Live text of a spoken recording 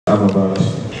Ahmad,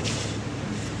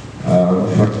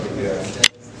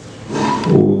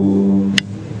 who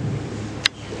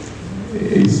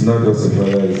is not just a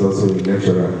father, he's also a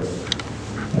lecturer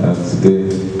today.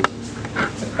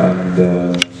 And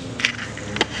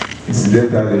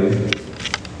incidentally,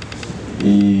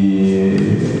 he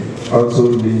also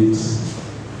leads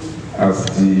as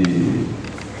the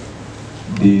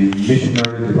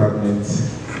missionary department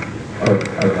of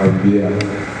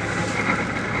Al-Habibiyyah.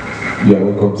 You are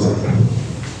welcome, sir.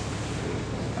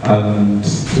 And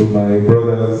to my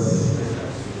brothers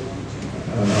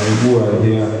who are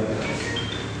here,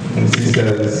 and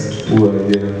sisters who are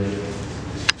here,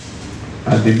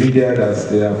 and the media that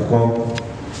they have come,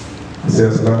 I say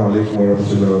Assalamu alaikum wa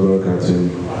rahmatullahi wa barakatuh.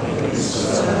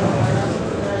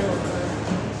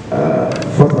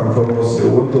 First and foremost, I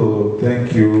want to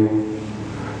thank you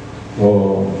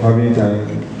for having time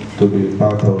to be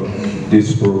part of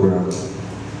this program.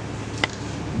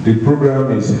 The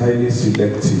program is highly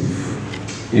selective.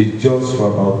 It's just for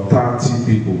about 30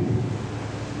 people.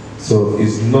 So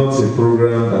it's not a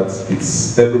program that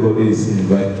everybody is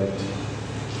invited.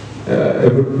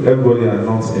 Everybody are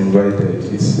not invited.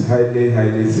 It's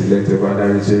highly selective, and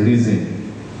there is a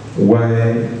reason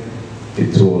why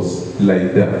it was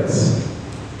like that.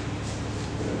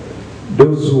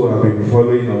 Those who have been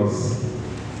following us,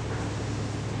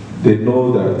 they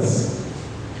know that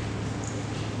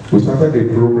we started a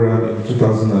program in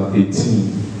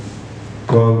 2018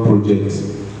 called Project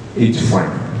Eat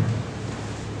Fine,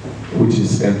 which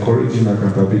is encouraging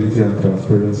accountability and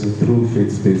transparency through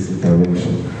faith-based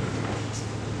intervention.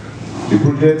 The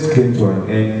project came to an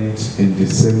end in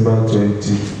December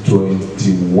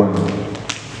 2021.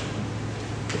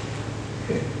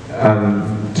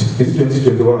 And it's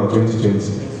 2021 or 2020?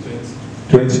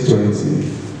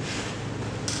 2020.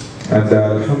 And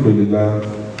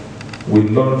Alhamdulillah, we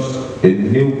launched a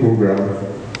new program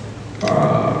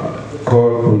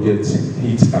called Project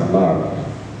Eat Halal.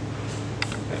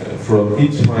 From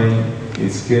Eat Fine,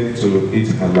 it came to Eat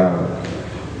Halal.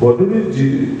 But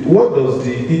what does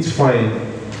the Eat Fine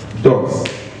does?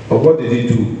 Or what did it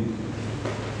do?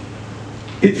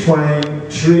 Eat Fine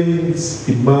trains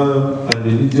imam and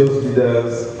religious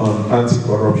leaders on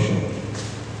anti-corruption,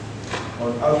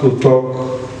 on how to talk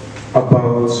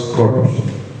about corruption.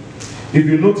 If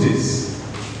you notice,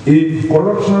 if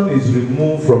corruption is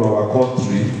removed from our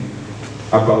country,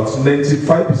 about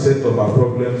 95% of our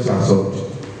problems are solved.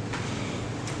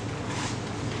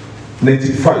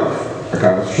 95, I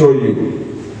can assure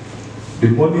you. The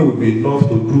money will be enough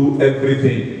to do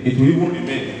everything. It will even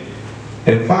remain.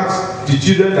 In fact, the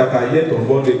children that are yet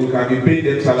unborn, we can be paying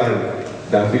them salary.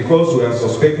 That because we are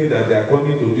suspecting that they are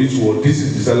coming to this world, this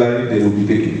is the salary they will be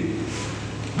taking.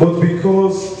 But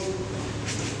because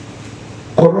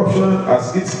corruption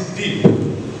has eaten deep,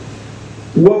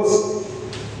 what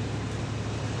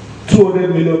 200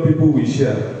 million people we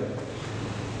share,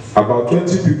 about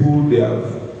 20 people, they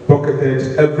have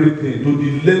pocketed everything to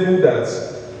the level that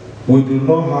we do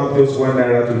not have just 1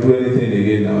 naira to do anything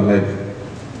again in our life.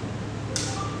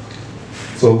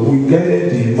 So we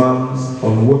guided the imams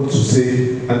on what to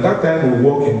say. At that time, we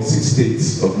worked in 6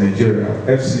 states of Nigeria: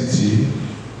 FCT,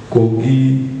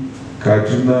 Kogi,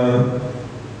 Kaduna,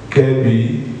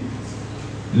 Kebbi,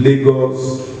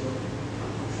 Lagos,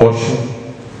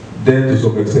 Osun, then to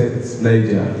some extent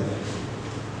Nigeria.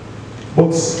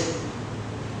 But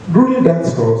during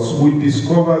that course, we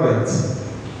discovered that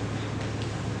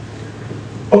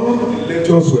all the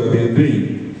lectures we have been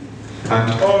doing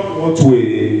and all what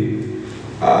we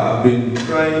have been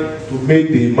trying to make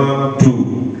the imam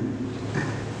do,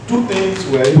 2 things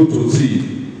we are able to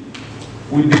see.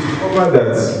 We discovered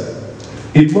that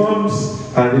imams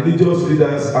and religious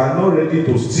leaders are not ready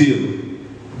to steal.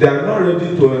 They are not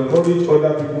ready to encourage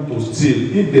other people to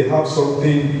steal if they have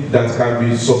something that can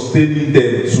be sustaining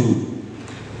them too.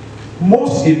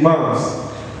 Most imams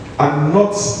are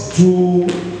not too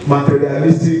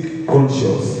materialistic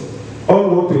conscious. All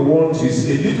what they want is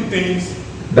a little things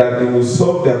that they will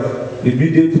solve their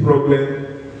immediate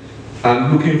problem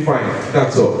and looking fine.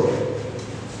 That's all.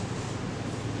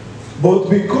 But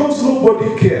because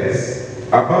nobody cares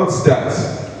about that,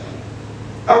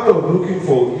 out of looking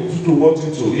for little to what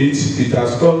to eat, it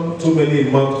has turned too many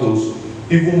imams to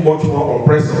even much more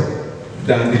oppressive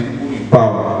than the people in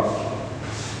power.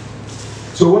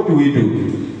 So what do we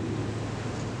do?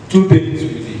 2 things we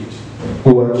did.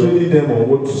 We were training them on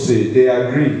what to say. They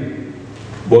agreed.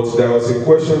 But there was a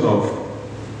question of,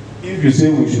 if you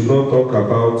say we should not talk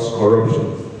about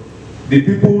corruption, the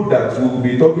people that we will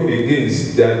be talking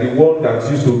against, they are the ones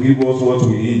that used to give us what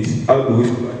we eat. How do we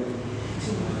do that?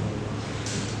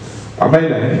 Am I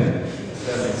lying?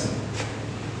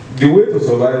 the way to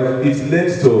survive, it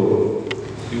led to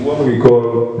the one we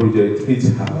call Project Eat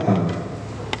Halal.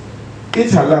 Eat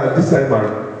Halal, this time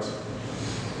around,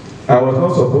 I was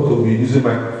not supposed to be using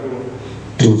my phone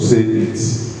to say it.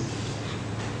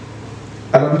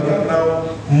 And we can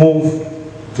now move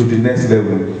to the next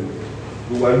level.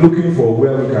 We were looking for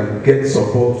where we can get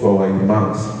support for our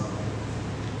imams.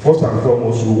 First and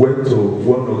foremost, we went to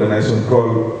one organization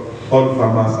called All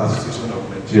Farmers Association of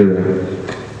Nigeria.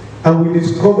 And we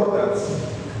discovered that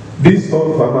this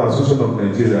All Farmers Association of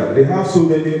Nigeria, they have so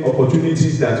many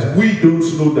opportunities that we don't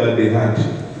know that they had.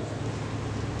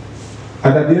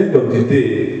 And at the end of the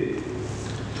day,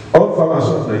 All Farmers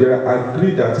Association of Nigeria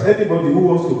agreed that anybody who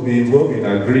wants to be involved in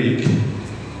agric,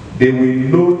 they will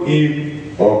loan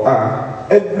him or her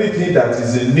everything that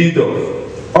is in need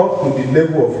of up to the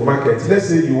level of market. Let's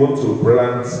say you want to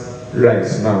plant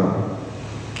rice now.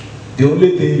 The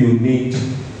only thing you need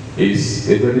is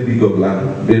a very big of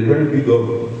land, a very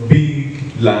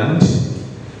big land,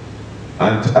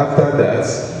 and after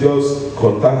that, just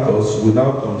contact us. We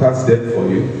now contact them for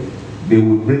you. They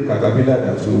will bring caterpillar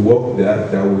that will work there,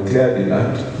 that will clear the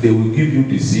land. They will give you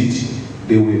the seed.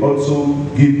 They will also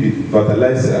give the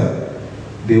fertilizer.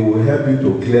 They will help you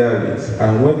to clear it,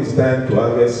 and when it's time to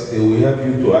harvest, they will help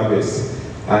you to harvest,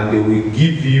 and they will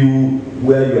give you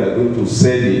where you are going to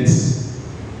sell it.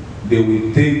 They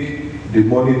will take the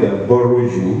money that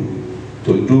borrowed you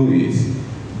to do it.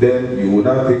 Then you will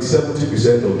now take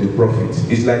 70% of the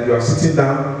profit. It's like you are sitting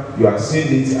down, you are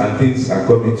seeing it, and things are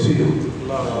coming to you.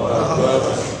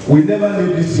 We never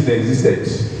knew this thing existed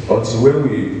until when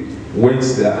we went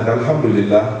there, and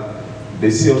Alhamdulillah, they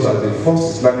see us as the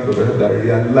first Islamic organization that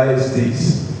realized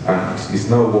this and is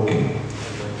now working.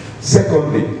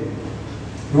 Secondly,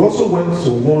 we also went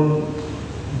to one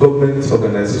government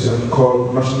organization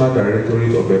called National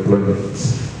Directorate of Employment.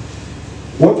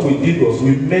 What we did was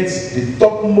we met the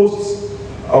topmost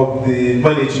of the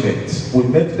management. We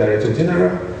met the Director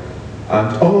General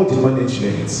and all the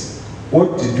management.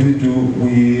 What did we do?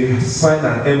 We signed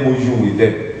an MOU with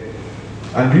them.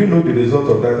 And do you know the result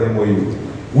of that MOU?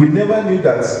 We never knew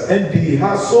that NDE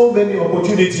has so many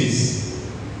opportunities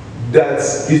that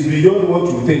is beyond what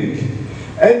you think.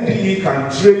 NDE can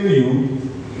train you.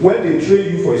 When they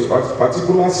train you for a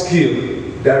particular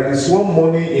skill, there is one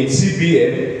money in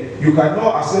CBN. You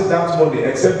cannot access that money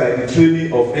except by the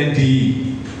training of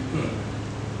NDE.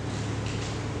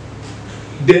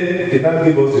 Then they now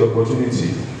give us the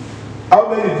opportunity.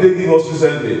 How many did they give us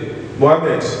recently?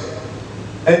 Mohammed,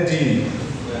 NDE.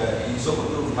 In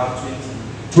Sokoto, we have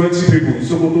 20 people. In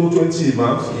Sokoto, 20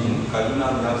 imams. In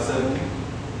Kaduna, we have 7.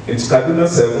 In Kaduna,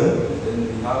 7.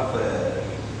 Then we have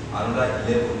another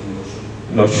 11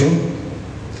 in Osun.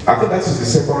 Osun. I think that is the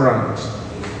second round.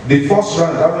 The first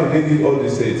round, how many they give all the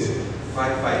states?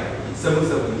 5. It's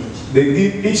 7 each. They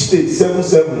give each state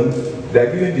 7. They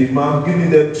are giving the imam, giving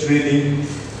them training,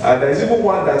 and there is even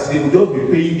one that they will just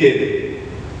be paying them.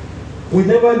 We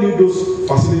never knew those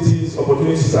facilities,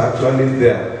 opportunities are actually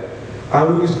there.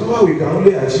 And we discover we can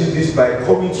only achieve this by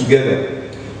coming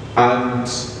together and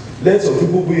let some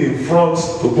people be in front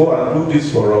to go and do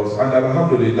this for us. And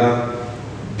Alhamdulillah,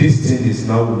 this thing is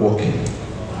now working.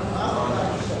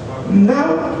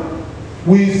 Now,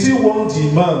 we still want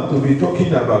the man to be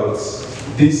talking about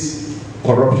this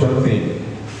corruption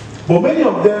thing. But many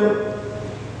of them,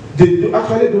 they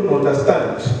actually don't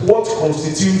understand what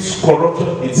constitutes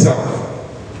corruption itself.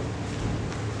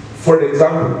 For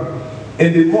example,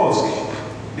 in the mosque,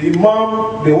 the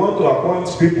imam, they want to appoint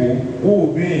people who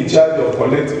will be in charge of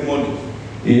collecting money.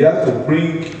 He has to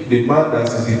bring the man that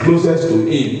is the closest to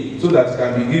him so that he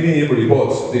can be giving him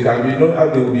reports. They can be known how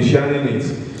they will be sharing it.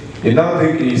 He now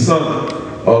take his son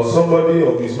or somebody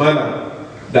of his manner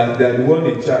that they are the one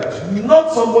in charge.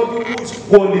 Not somebody who is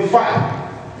qualified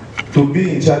to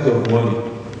be in charge of money.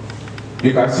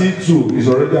 You can see too, he's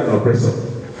already an oppressor,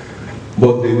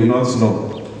 but they will not know.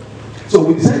 So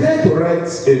we decided to write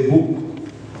a book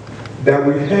that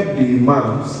will help the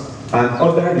imams and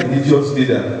other religious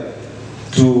leaders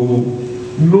to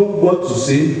know what to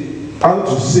say, how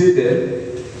to say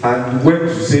them, and when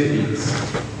to say it.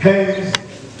 Hence,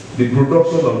 the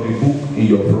production of the book in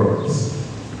your front,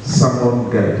 Sermon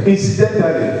Guide.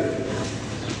 Incidentally,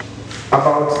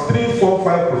 about 3, 4,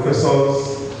 5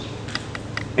 professors,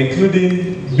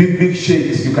 including big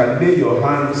sheikhs, you can lay your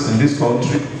hands in this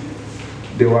country,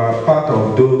 they were part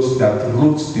of those that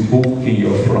wrote the book in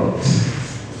your front.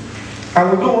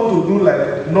 And we don't want to do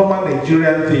like normal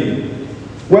Nigerian thing.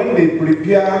 When they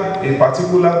prepare a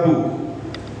particular book,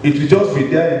 it will just be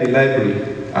there in the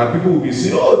library, and people will be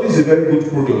saying, oh, this is a very good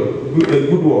product, a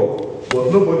good work,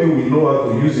 but nobody will know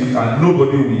how to use it, and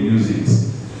nobody will use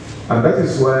it. And that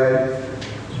is why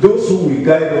those who will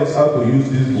guide us how to use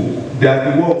this book, they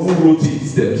are the ones who wrote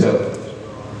it themselves.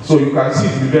 So you can see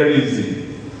it's very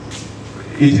easy.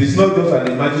 It is not just an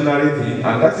imaginary thing,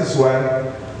 and that is why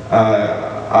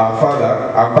our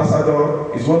father,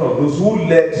 Ambassador, is one of those who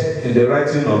led in the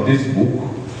writing of this book,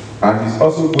 and is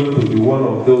also going to be one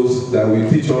of those that will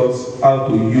teach us how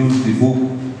to use the book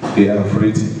they have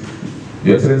written.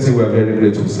 Your Excellency, we are very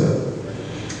grateful, sir.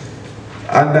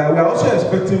 And we are also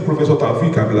expecting Professor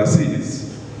Taufik Abdulaziz,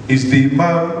 is the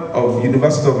Imam of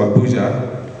University of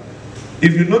Abuja.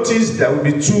 If you notice, there will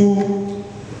be two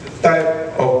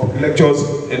types of lectures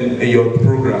in your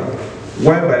program.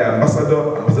 One by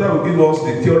Ambassador. Ambassador will give us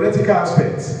the theoretical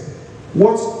aspects.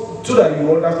 So that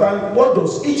you understand what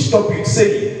does each topic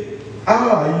say. How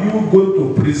are you going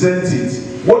to present it?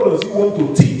 What does he want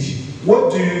to teach?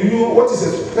 What is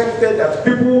expected that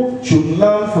people should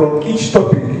learn from each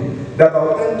topic? There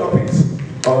are 10 topics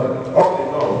all in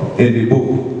all in the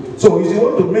book. So if you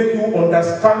want to make you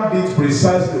understand it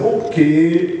precisely,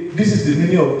 okay, this is the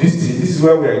meaning of this thing, this is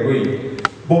where we are going.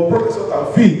 But Professor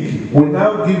Taufik will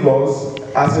now give us,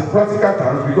 as a practical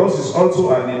terms, because he's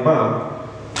also an imam,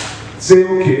 say,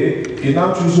 okay, he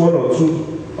now choose one or two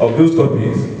of those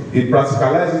topics, he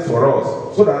practicalizes it for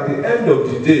us, so that at the end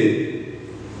of the day,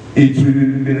 it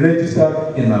will be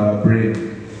registered in our brain.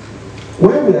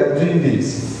 When we are doing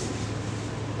this,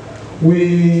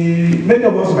 many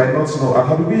of us might not know,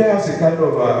 Al-Habibiyyah has a kind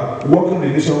of working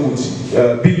relation with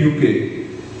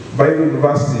BUK, Bible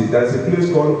University. There's a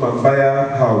place called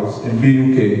Mambaya House in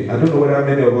BUK. I don't know whether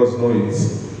many of us know it.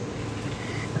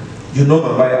 You know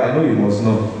Mambaya, I know you must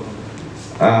know.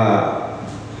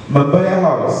 Mambaya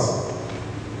House,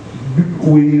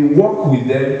 we work with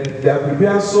them. They have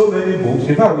prepared so many books.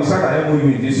 In fact, we signed an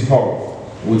MOU in this hall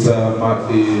with about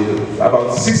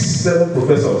 6-7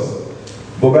 professors.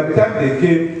 But by the time they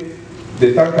came,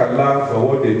 they thank Allah for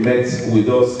what they met with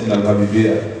us in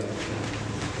Al-Habibiyyah.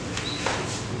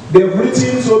 They've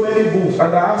written so many books,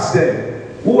 and I asked them,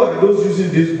 who are those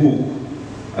using this book?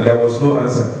 And there was no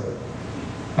answer.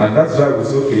 And that's why we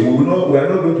said, okay, we are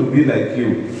not going to be like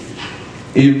you.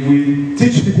 If we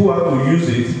teach people how to use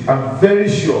it, I'm very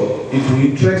sure it will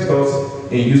interest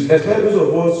us in use, especially those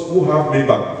of us who have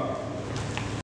member.